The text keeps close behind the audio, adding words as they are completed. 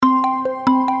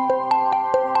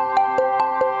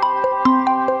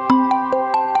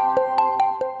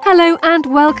Hello and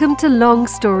welcome to Long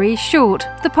Story Short,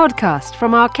 the podcast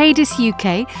from Arcadis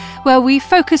UK, where we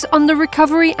focus on the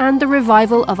recovery and the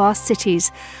revival of our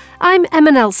cities. I'm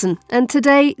Emma Nelson, and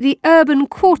today the urban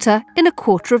quarter in a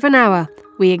quarter of an hour.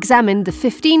 We examine the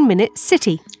 15-minute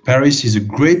city. Paris is a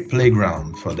great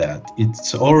playground for that.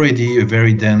 It's already a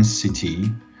very dense city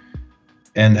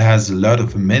and has a lot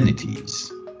of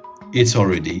amenities. It's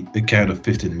already a kind of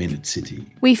 15-minute city.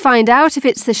 We find out if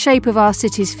it's the shape of our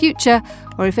city's future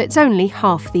or if it's only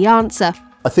half the answer.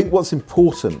 I think what's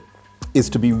important is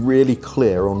to be really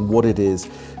clear on what it is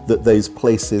that those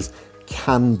places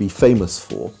can be famous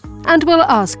for. And we'll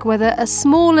ask whether a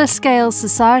smaller scale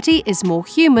society is more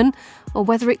human or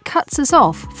whether it cuts us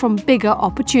off from bigger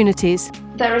opportunities.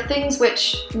 There are things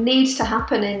which need to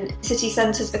happen in city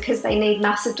centres because they need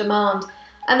massive demand.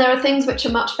 And there are things which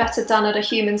are much better done at a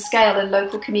human scale in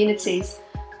local communities.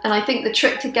 And I think the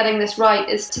trick to getting this right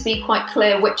is to be quite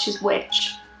clear which is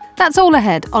which. That's all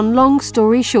ahead on Long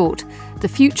Story Short, the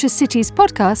Future Cities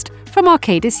podcast from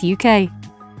Arcadis UK.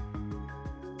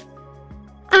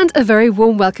 And a very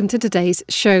warm welcome to today's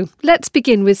show. Let's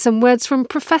begin with some words from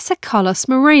Professor Carlos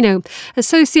Moreno,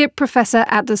 Associate Professor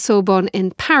at the Sorbonne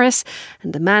in Paris,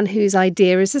 and the man whose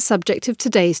idea is the subject of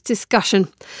today's discussion.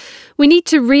 We need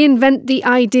to reinvent the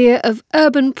idea of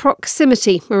urban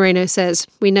proximity, Moreno says.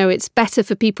 We know it's better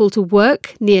for people to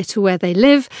work near to where they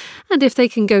live, and if they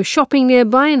can go shopping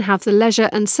nearby and have the leisure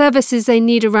and services they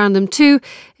need around them too,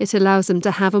 it allows them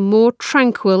to have a more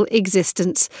tranquil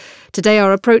existence. Today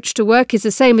our approach to work is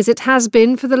the same as it has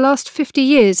been for the last 50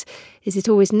 years. Is it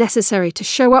always necessary to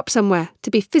show up somewhere,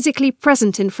 to be physically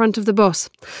present in front of the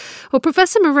boss? Well,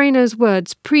 Professor Moreno's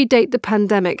words predate the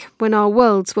pandemic, when our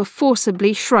worlds were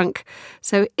forcibly shrunk.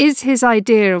 So is his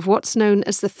idea of what's known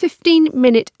as the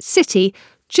 15-minute city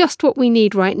just what we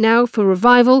need right now for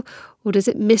revival, or does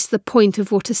it miss the point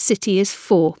of what a city is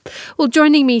for? Well,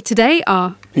 joining me today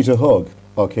are Peter Hogg,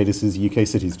 Arcadis' UK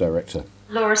Cities Director.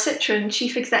 Laura Citron,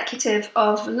 Chief Executive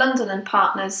of London &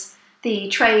 Partners, the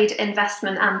trade,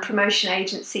 investment and promotion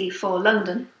agency for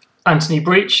London. Anthony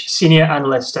Breach, Senior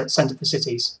Analyst at Centre for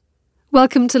Cities.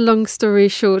 Welcome to Long Story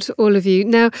Short, all of you.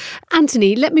 Now,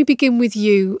 Anthony, let me begin with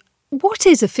you. What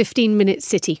is a 15-minute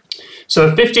city? So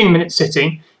a 15-minute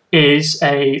city is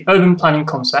an urban planning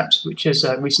concept which has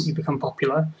recently become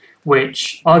popular,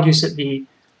 which argues that the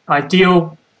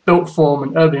ideal built form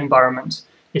and urban environment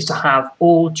is to have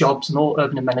all jobs and all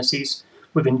urban amenities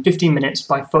within 15 minutes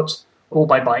by foot or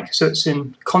by bike. So it's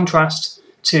in contrast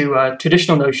to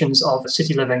traditional notions of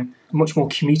city living, much more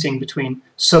commuting between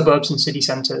suburbs and city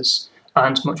centres,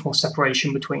 and much more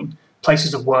separation between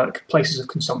places of work, places of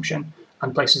consumption,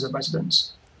 and places of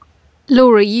residence.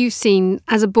 Laura, you've seen,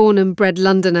 as a born and bred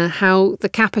Londoner, how the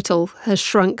capital has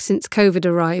shrunk since COVID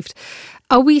arrived.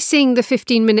 Are we seeing the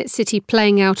 15-minute city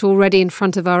playing out already in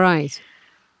front of our eyes?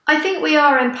 I think we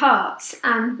are in parts,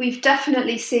 and we've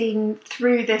definitely seen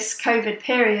through this COVID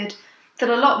period that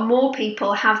a lot more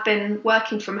people have been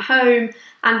working from home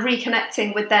and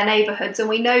reconnecting with their neighbourhoods. And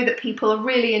we know that people are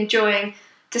really enjoying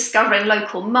discovering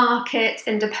local markets,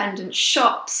 independent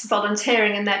shops,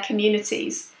 volunteering in their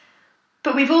communities.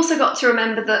 But we've also got to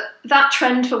remember that that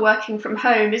trend for working from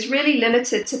home is really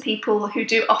limited to people who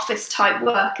do office-type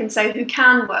work and so who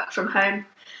can work from home.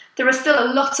 There are still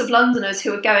a lot of Londoners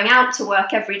who are going out to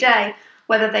work every day,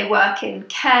 whether they work in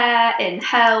care, in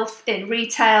health, in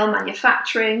retail,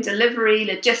 manufacturing, delivery,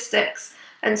 logistics,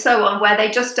 and so on, where they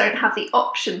just don't have the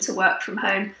option to work from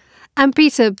home. And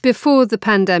Peter, before the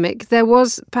pandemic, there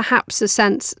was perhaps a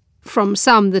sense from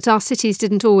some that our cities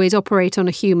didn't always operate on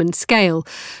a human scale.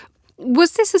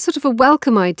 Was this a sort of a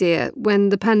welcome idea when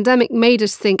the pandemic made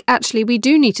us think, actually, we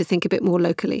do need to think a bit more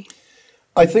locally?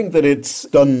 I think that it's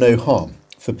done no harm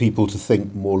for people to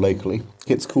think more locally.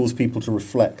 It's caused people to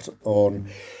reflect on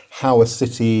how a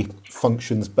city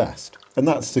functions best, and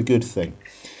that's a good thing.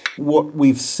 What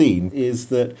we've seen is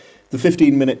that the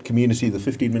 15-minute community, the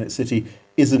 15-minute city,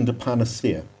 isn't a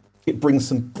panacea. It brings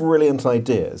some brilliant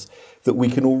ideas that we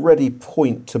can already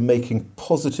point to making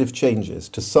positive changes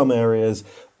to some areas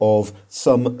of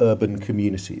some urban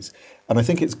communities. And I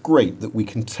think it's great that we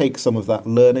can take some of that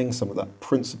learning, some of that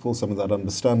principle, some of that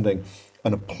understanding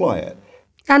and apply it.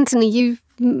 Anthony, you've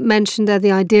mentioned there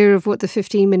the idea of what the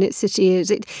 15-minute city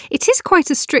is. It is quite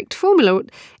a strict formula.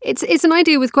 It's an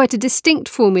idea with quite a distinct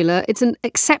formula. It's an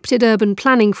accepted urban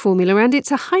planning formula, and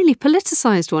it's a highly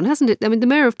politicised one, hasn't it? I mean, the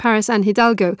Mayor of Paris, Anne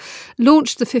Hidalgo,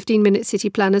 launched the 15-minute city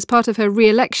plan as part of her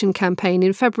re-election campaign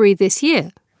in February this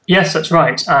year. Yes, that's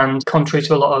right. And contrary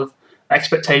to a lot of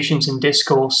expectations in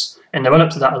discourse in the run-up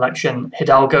to that election.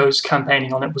 Hidalgo's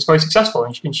campaigning on it was very successful,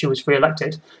 and she was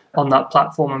re-elected on that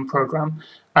platform and programme.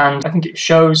 And I think it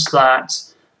shows that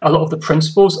a lot of the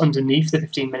principles underneath the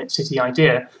 15-minute city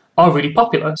idea are really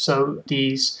popular. So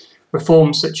these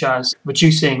reforms such as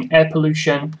reducing air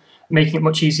pollution, making it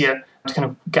much easier to kind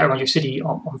of get around your city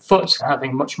on foot,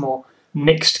 having much more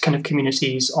mixed kind of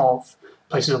communities of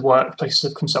places of work, places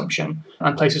of consumption,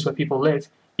 and places where people live,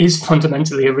 is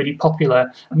fundamentally a really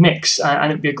popular mix.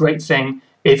 And it'd be a great thing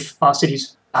if our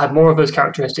cities had more of those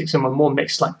characteristics and were more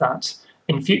mixed like that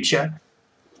in future.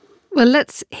 Well,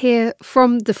 let's hear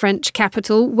from the French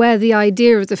capital, where the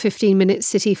idea of the 15-minute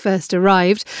city first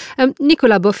arrived.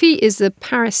 Nicolas Boffy is the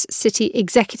Paris city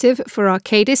executive for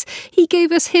Arcadis. He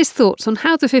gave us his thoughts on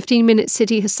how the 15-minute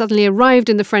city has suddenly arrived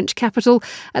in the French capital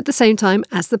at the same time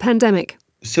as the pandemic.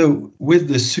 So, with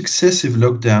the successive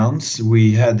lockdowns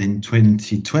we had in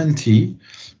 2020,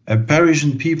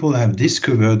 Parisian people have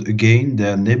discovered again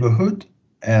their neighborhood.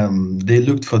 They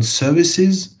looked for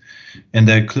services in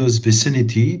their close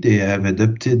vicinity. They have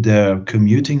adopted their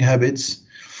commuting habits.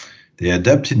 They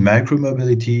adopted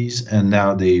micromobilities, and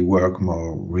now they work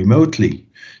more remotely.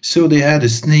 So they had a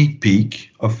sneak peek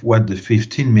of what the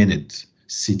 15-minute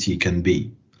city can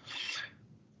be.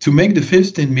 To make the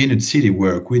 15-minute city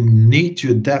work, we need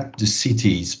to adapt the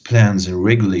city's plans and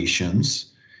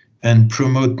regulations and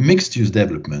promote mixed-use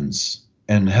developments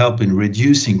and help in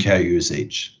reducing car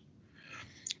usage.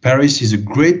 Paris is a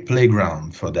great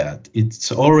playground for that.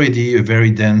 It's already a very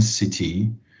dense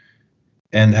city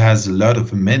and has a lot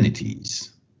of amenities.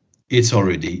 It's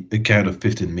already a kind of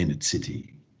 15-minute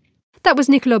city. That was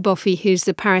Nicolas Boffy, who's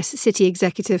the Paris city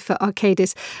executive for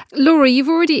Arcadis. Laura, you've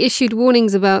already issued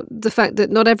warnings about the fact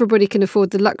that not everybody can afford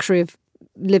the luxury of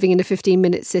living in a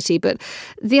 15-minute city, but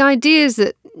the ideas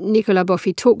that Nicolas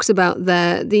Boffy talks about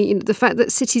there, the fact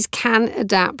that cities can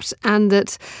adapt and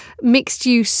that mixed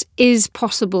use is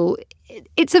possible,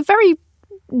 it's a very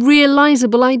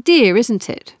realisable idea, isn't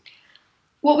it?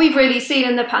 What we've really seen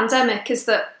in the pandemic is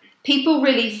that people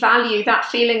really value that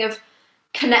feeling of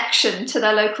connection to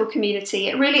their local community.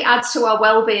 It really adds to our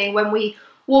well-being when we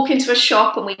walk into a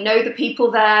shop and we know the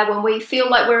people there, when we feel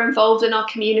like we're involved in our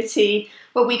community,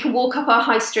 where we can walk up our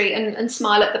high street and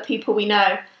smile at the people we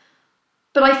know.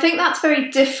 But I think that's very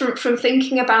different from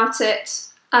thinking about it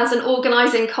as an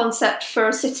organising concept for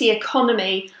a city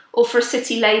economy or for a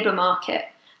city labour market.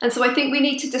 And so I think we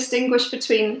need to distinguish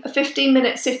between a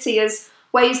 15-minute city as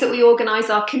ways that we organise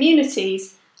our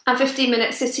communities and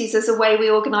 15-minute cities as a way we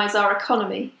organise our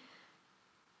economy.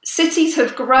 Cities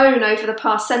have grown over the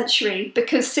past century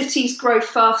because cities grow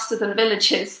faster than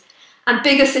villages, and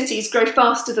bigger cities grow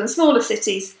faster than smaller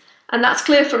cities. And that's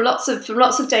clear from lots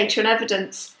of data and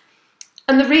evidence.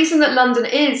 And the reason that London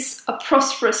is a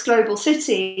prosperous global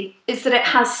city is that it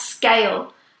has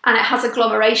scale and it has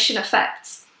agglomeration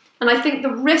effects. And I think the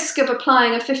risk of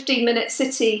applying a 15-minute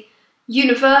city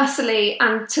universally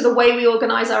and to the way we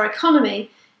organise our economy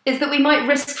is that we might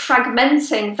risk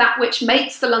fragmenting that which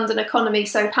makes the London economy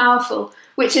so powerful,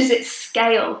 which is its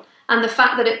scale and the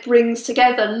fact that it brings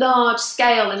together large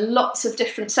scale in lots of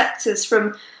different sectors,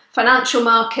 from financial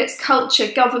markets,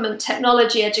 culture, government,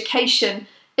 technology, education,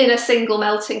 in a single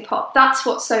melting pot. That's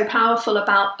what's so powerful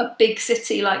about a big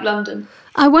city like London.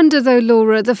 I wonder though,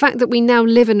 Laura, the fact that we now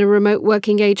live in a remote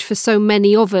working age for so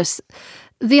many of us,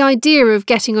 the idea of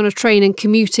getting on a train and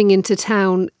commuting into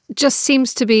town just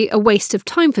seems to be a waste of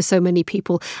time for so many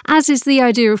people, as is the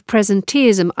idea of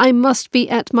presenteeism. I must be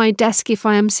at my desk if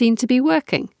I am seen to be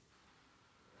working.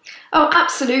 Oh,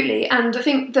 absolutely. And I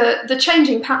think the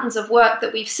changing patterns of work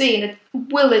that we've seen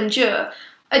will endure.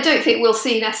 I don't think we'll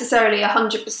see necessarily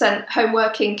 100% home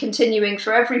working continuing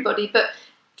for everybody, but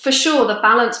for sure the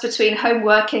balance between home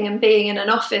working and being in an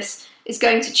office is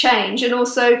going to change. And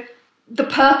also the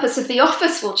purpose of the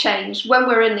office will change. When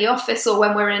we're in the office, or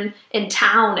when we're in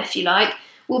town, if you like,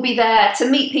 we'll be there to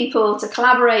meet people, to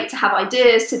collaborate, to have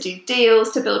ideas, to do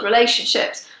deals, to build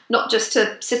relationships, not just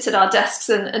to sit at our desks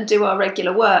and do our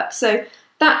regular work. So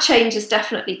that change is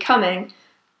definitely coming.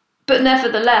 But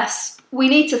nevertheless, we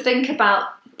need to think about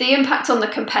the impact on the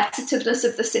competitiveness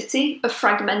of the city, of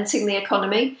fragmenting the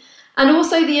economy, and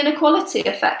also the inequality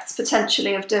effects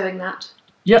potentially of doing that.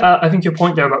 Yeah, I think your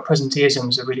point there about presenteeism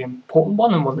is a really important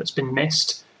one, and one that's been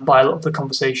missed by a lot of the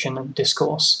conversation and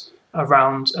discourse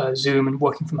around Zoom and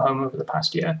working from home over the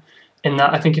past year. In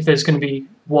that, I think if there's going to be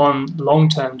one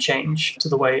long-term change to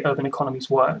the way urban economies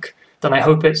work, then I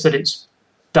hope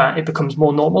that it becomes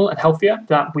more normal and healthier,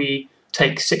 that we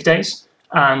take sick days,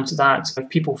 and that if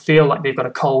people feel like they've got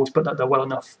a cold but that they're well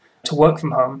enough to work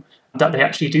from home, that they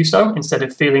actually do so, instead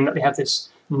of feeling that they have this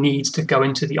need to go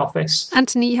into the office.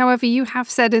 Anthony, however, you have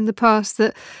said in the past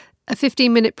that a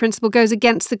 15-minute principle goes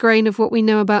against the grain of what we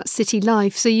know about city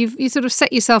life. So you sort of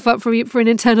set yourself up for an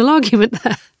internal argument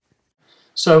there.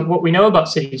 So what we know about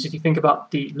cities, if you think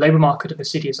about the labour market of a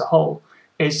city as a whole,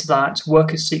 is that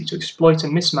workers seek to exploit a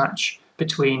mismatch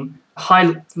between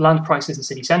high land prices in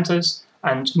city centres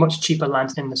and much cheaper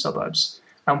land in the suburbs.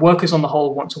 And workers on the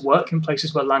whole want to work in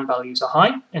places where land values are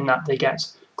high, in that they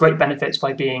get great benefits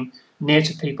by being near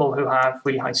to people who have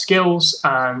really high skills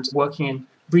and working in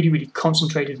really, really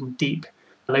concentrated and deep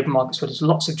labour markets where there's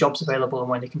lots of jobs available and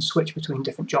where they can switch between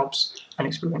different jobs and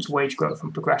experience wage growth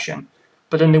and progression.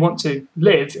 But then they want to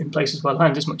live in places where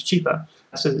land is much cheaper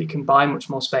so that they can buy much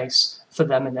more space for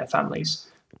them and their families.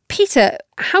 Peter,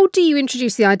 how do you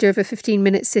introduce the idea of a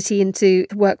 15-minute city into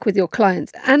work with your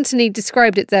clients? Anthony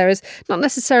described it there as not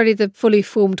necessarily the fully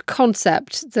formed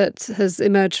concept that has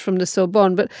emerged from the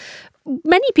Sorbonne, but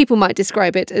many people might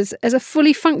describe it as a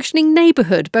fully functioning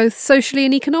neighbourhood, both socially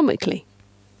and economically.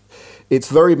 It's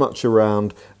very much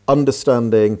around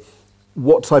understanding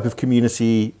what type of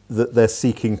community that they're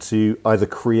seeking to either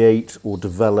create or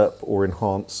develop or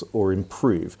enhance or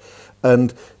improve,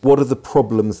 and what are the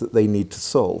problems that they need to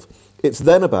solve. It's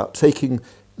then about taking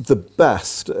the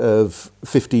best of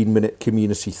 15-minute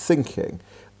community thinking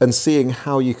and seeing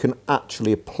how you can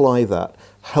actually apply that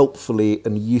helpfully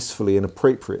and usefully and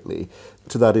appropriately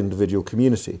to that individual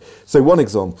community. So one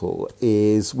example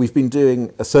is we've been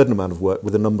doing a certain amount of work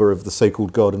with a number of the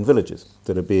so-called garden villages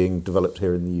that are being developed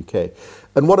here in the UK.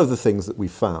 And one of the things that we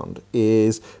found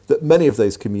is that many of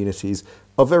those communities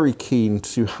are very keen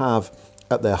to have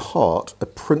at their heart a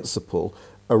principle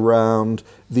around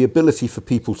the ability for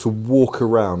people to walk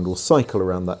around or cycle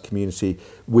around that community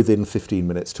within 15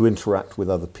 minutes, to interact with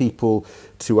other people,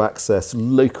 to access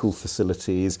local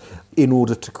facilities in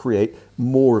order to create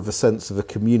more of a sense of a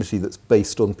community that's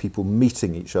based on people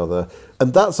meeting each other.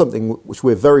 And that's something which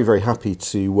we're very, very happy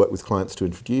to work with clients to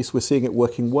introduce. We're seeing it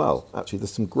working well. Actually,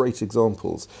 there's some great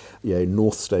examples.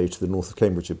 Northstowe to the north of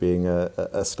Cambridgeshire being a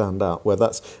standout, where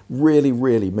that's really,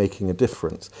 really making a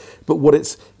difference. But what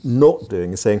it's not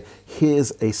doing is saying,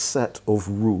 here's a set of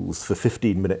rules for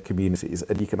 15-minute communities,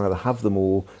 and you can either have them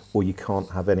all or you can't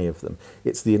have any of them.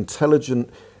 It's the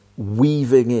intelligent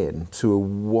weaving in to a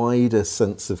wider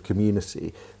sense of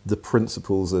community the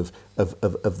principles of the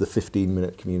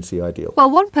 15-minute community ideal. Well,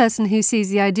 one person who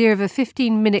sees the idea of a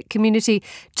 15-minute community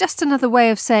just another way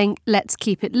of saying let's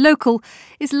keep it local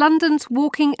is London's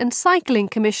Walking and Cycling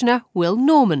Commissioner Will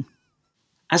Norman.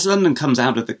 As London comes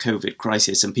out of the COVID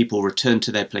crisis and people return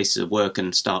to their places of work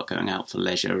and start going out for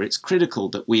leisure, it's critical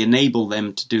that we enable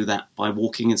them to do that by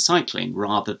walking and cycling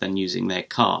rather than using their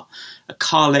car. A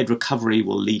car-led recovery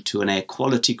will lead to an air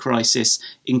quality crisis,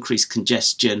 increased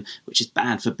congestion, which is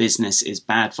bad for business, is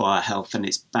bad for our health, and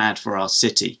it's bad for our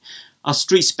city. Our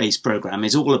Street Space programme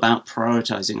is all about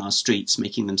prioritising our streets,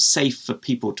 making them safe for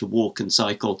people to walk and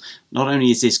cycle. Not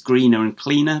only is this greener and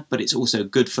cleaner, but it's also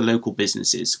good for local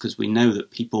businesses, because we know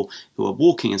that people who are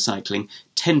walking and cycling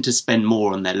tend to spend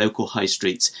more on their local high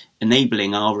streets,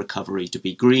 enabling our recovery to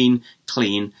be green,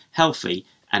 clean, healthy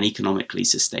and economically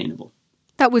sustainable.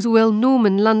 That was Will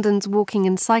Norman, London's Walking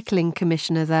and Cycling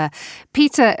Commissioner there.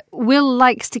 Peter, Will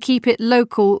likes to keep it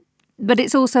local, but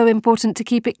it's also important to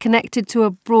keep it connected to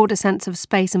a broader sense of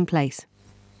space and place.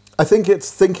 I think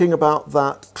it's thinking about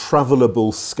that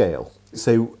travelable scale.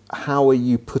 So how are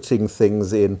you putting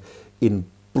things in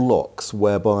blocks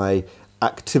whereby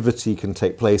activity can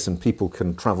take place and people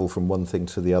can travel from one thing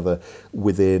to the other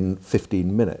within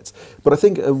 15 minutes. But I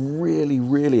think a really,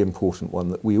 really important one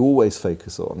that we always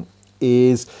focus on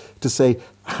is to say,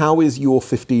 how is your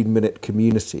 15-minute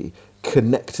community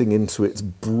connecting into its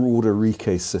broader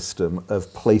ecosystem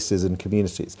of places and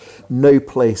communities? No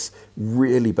place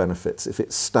really benefits if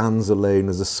it stands alone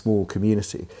as a small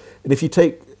community. And if you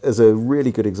take as a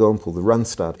really good example the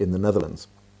Randstad in the Netherlands,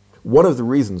 one of the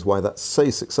reasons why that's so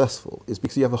successful is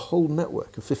because you have a whole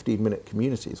network of 15-minute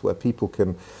communities where people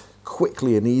can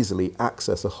quickly and easily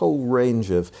access a whole range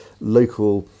of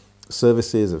local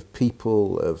services, of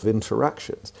people, of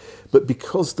interactions. But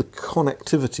because the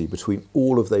connectivity between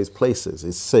all of those places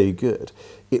is so good,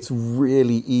 it's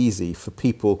really easy for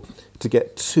people to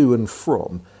get to and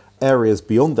from areas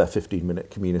beyond their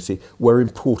 15-minute community where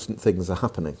important things are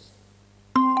happening.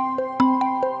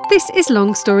 This is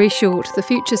Long Story Short, the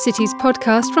Future Cities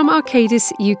podcast from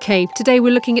Arcadis UK. Today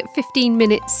we're looking at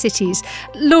 15-minute cities.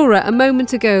 Laura, a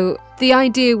moment ago, the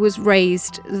idea was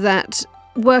raised that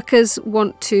workers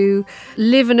want to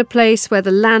live in a place where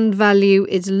the land value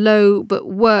is low, but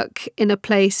work in a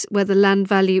place where the land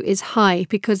value is high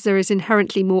because there is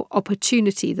inherently more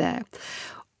opportunity there.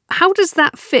 How does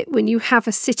that fit when you have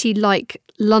a city like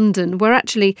London, where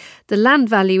actually the land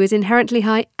value is inherently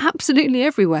high absolutely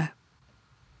everywhere?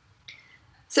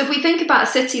 So if we think about a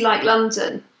city like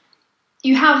London,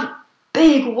 you have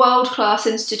big world-class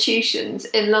institutions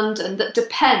in London that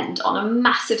depend on a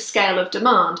massive scale of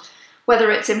demand, whether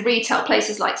it's in retail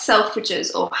places like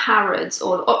Selfridges or Harrods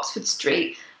or Oxford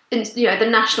Street, in, the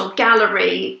National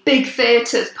Gallery, big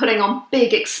theatres putting on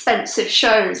big expensive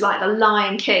shows like The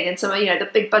Lion King and some the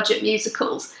big budget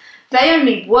musicals. They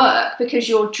only work because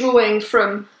you're drawing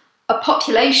from a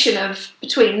population of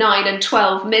between 9 and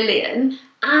 12 million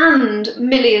and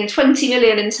 20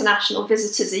 million international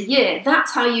visitors a year.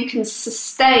 That's how you can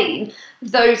sustain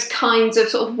those kinds of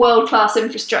sort of world-class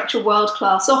infrastructure,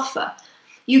 world-class offer.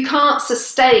 You can't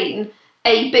sustain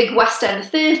a big West End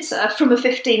theatre from a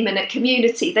 15-minute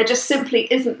community. There just simply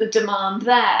isn't the demand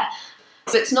there.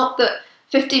 So it's not that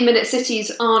 15-minute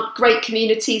cities aren't great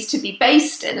communities to be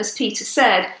based in, as Peter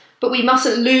said, but we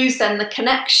mustn't lose then the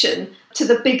connection to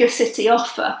the bigger city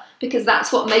offer, because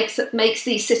that's what makes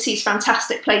these cities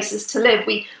fantastic places to live.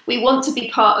 We want to be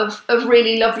part of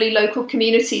really lovely local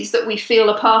communities that we feel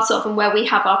a part of and where we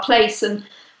have our place and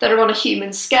that are on a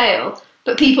human scale.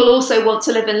 But people also want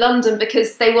to live in London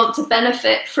because they want to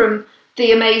benefit from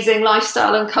the amazing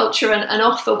lifestyle and culture and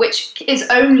offer, which is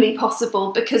only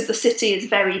possible because the city is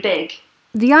very big.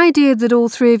 The idea that all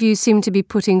three of you seem to be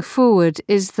putting forward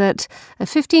is that a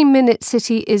 15-minute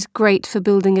city is great for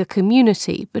building a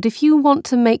community, but if you want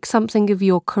to make something of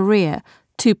your career,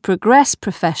 to progress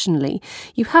professionally,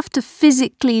 you have to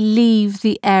physically leave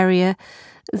the area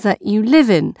that you live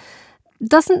in.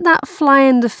 Doesn't that fly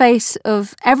in the face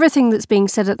of everything that's being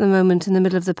said at the moment in the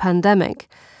middle of the pandemic?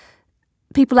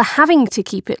 People are having to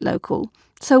keep it local,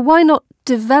 so why not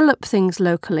develop things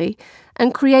locally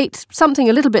and create something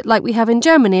a little bit like we have in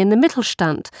Germany in the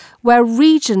Mittelstand, where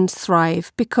regions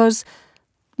thrive because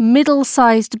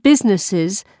middle-sized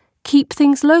businesses keep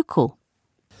things local?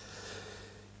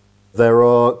 There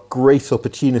are great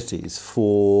opportunities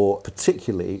for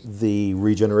particularly the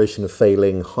regeneration of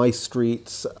failing high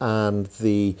streets and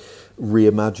the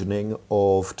reimagining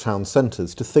of town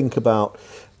centres to think about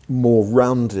more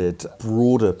rounded,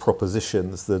 broader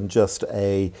propositions than just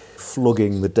a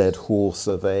flogging the dead horse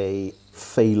of a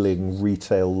failing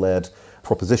retail-led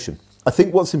proposition. I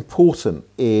think what's important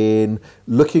in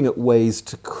looking at ways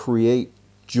to create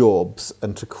jobs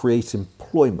and to create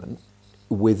employment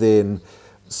within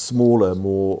smaller,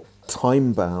 more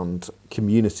time-bound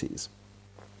communities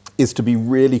is to be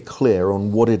really clear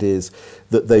on what it is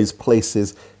that those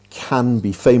places can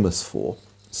be famous for.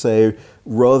 So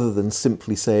rather than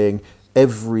simply saying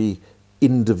every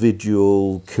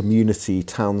individual community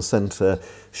town centre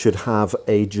should have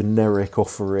a generic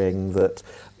offering that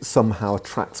somehow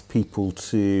attracts people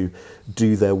to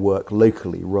do their work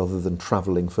locally rather than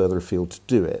travelling further afield to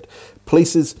do it,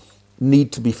 places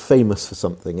need to be famous for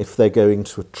something if they're going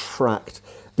to attract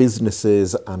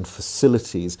businesses and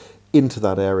facilities into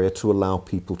that area to allow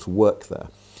people to work there.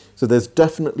 So there's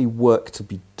definitely work to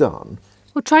be done.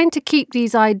 Well, trying to keep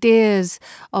these ideas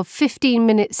of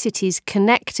 15-minute cities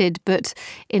connected but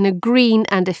in a green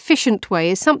and efficient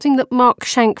way is something that Mark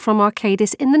Schenk from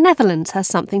Arcadis in the Netherlands has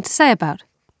something to say about.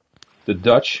 The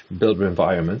Dutch built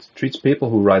environment treats people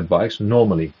who ride bikes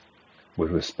normally, with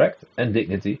respect and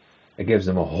dignity, and gives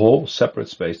them a whole separate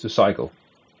space to cycle.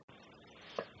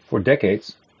 For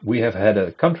decades, we have had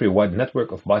a countrywide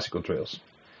network of bicycle trails.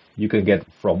 You can get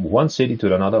from one city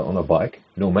to another on a bike,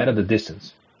 no matter the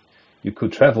distance. You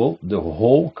could travel the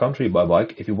whole country by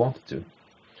bike if you wanted to.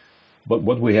 But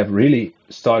what we have really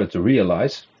started to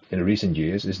realize in recent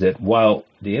years is that while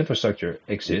the infrastructure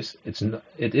exists,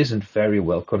 it isn't very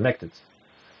well connected.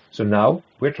 So now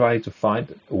we're trying to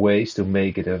find ways to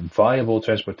make it a viable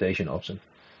transportation option,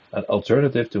 an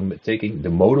alternative to taking the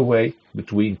motorway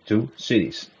between two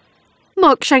cities.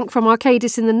 Mark Schenk from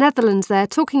Arcadis in the Netherlands there,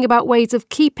 talking about ways of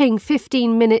keeping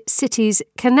 15-minute cities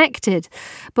connected.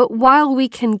 But while we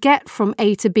can get from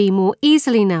A to B more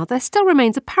easily now, there still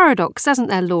remains a paradox, doesn't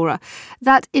there, Laura?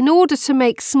 That in order to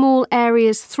make small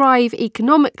areas thrive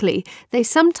economically, they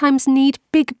sometimes need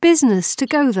big business to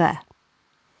go there.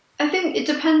 I think it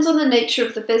depends on the nature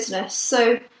of the business.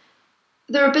 So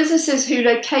there are businesses who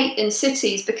locate in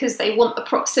cities because they want the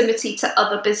proximity to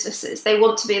other businesses. They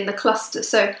want to be in the cluster.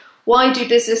 So why do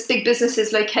big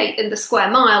businesses locate in the square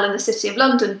mile in the City of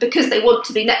London? Because they want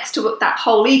to be next to that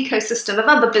whole ecosystem of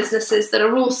other businesses that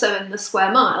are also in the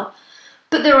square mile.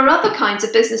 But there are other kinds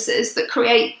of businesses that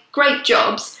create great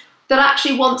jobs that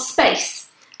actually want space.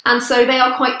 And so they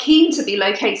are quite keen to be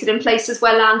located in places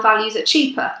where land values are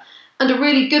cheaper. And a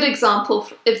really good example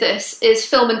of this is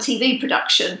film and TV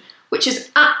production, which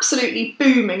is absolutely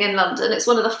booming in London. It's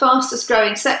one of the fastest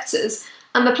growing sectors.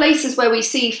 And the places where we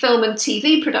see film and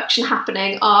TV production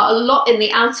happening are a lot in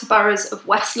the outer boroughs of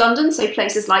West London, so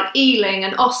places like Ealing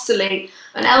and Osterley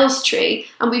and Elstree.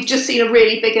 And we've just seen a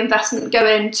really big investment go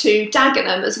into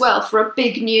Dagenham as well for a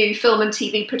big new film and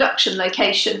TV production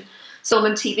location.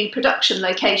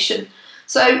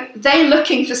 So they're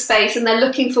looking for space, and they're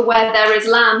looking for where there is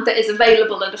land that is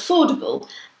available and affordable.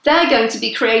 They're going to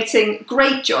be creating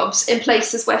great jobs in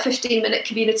places where 15-minute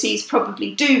communities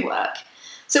probably do work.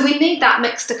 So we need that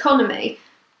mixed economy,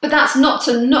 but that's not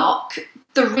to knock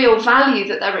the real value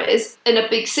that there is in a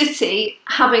big city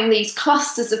having these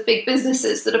clusters of big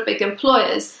businesses that are big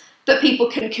employers that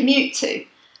people can commute to.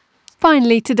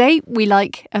 Finally today, we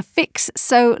like a fix,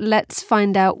 so let's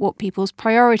find out what people's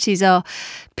priorities are.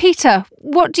 Peter,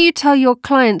 what do you tell your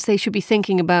clients they should be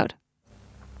thinking about?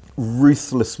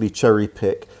 Ruthlessly cherry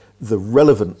pick the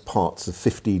relevant parts of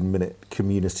 15-minute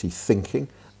community thinking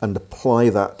and apply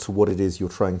that to what it is you're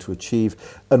trying to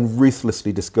achieve, and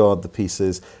ruthlessly discard the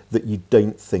pieces that you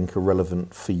don't think are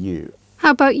relevant for you. How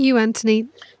about you, Anthony?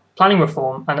 Planning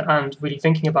reform and really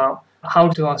thinking about how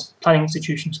do our planning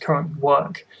institutions currently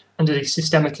work, and do they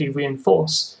systemically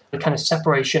reinforce the kind of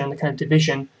separation and the kind of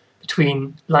division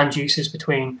between land uses,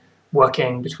 between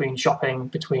working, between shopping,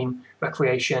 between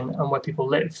recreation and where people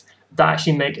live, that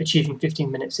actually make achieving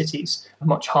 15-minute cities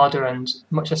much harder and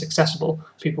much less accessible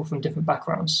to people from different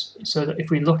backgrounds. So that if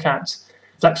we look at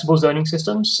flexible zoning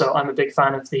systems, so I'm a big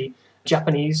fan of the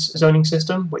Japanese zoning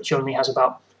system, which only has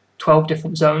about 12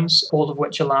 different zones, all of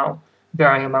which allow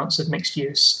varying amounts of mixed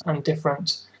use and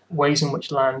different ways in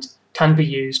which land can be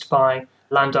used by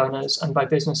landowners and by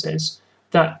businesses,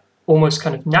 that almost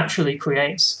kind of naturally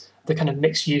creates the kind of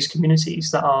mixed use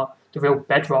communities that are the real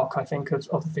bedrock, I think, of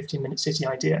the 15-minute city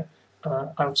idea,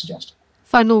 I would suggest.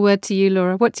 Final word to you,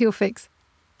 Laura. What's your fix?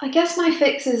 I guess my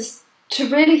fix is to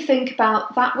really think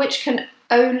about that which can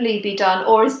only be done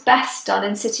or is best done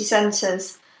in city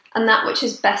centres and that which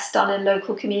is best done in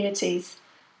local communities.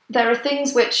 There are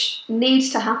things which need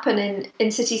to happen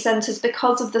in city centres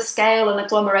because of the scale and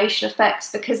agglomeration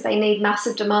effects, because they need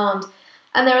massive demand.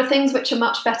 And there are things which are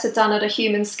much better done at a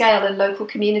human scale in local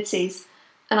communities.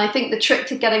 And I think the trick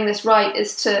to getting this right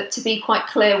is to be quite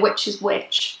clear which is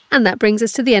which. And that brings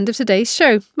us to the end of today's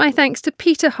show. My thanks to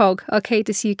Peter Hogg,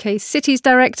 Arcadis UK's Cities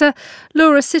Director,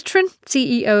 Laura Citron,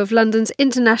 CEO of London's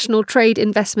International Trade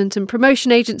Investment and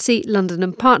Promotion Agency, London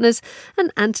and Partners,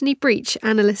 and Anthony Breach,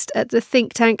 Analyst at the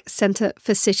think tank Centre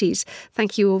for Cities.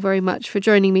 Thank you all very much for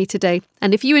joining me today.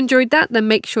 And if you enjoyed that, then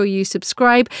make sure you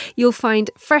subscribe. You'll find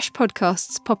fresh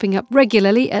podcasts popping up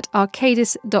regularly at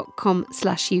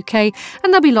arcadis.com/UK, and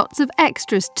there'll be lots of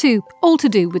extras too, all to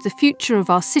do with the future of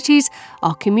our cities,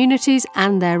 our communities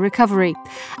and their recovery.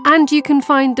 And you can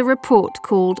find the report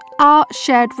called Our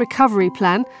Shared Recovery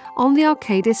Plan on the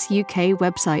Arcadis UK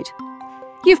website.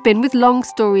 You've been with Long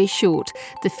Story Short,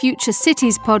 the Future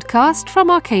Cities podcast from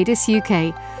Arcadis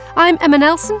UK. I'm Emma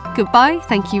Nelson. Goodbye.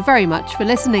 Thank you very much for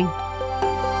listening.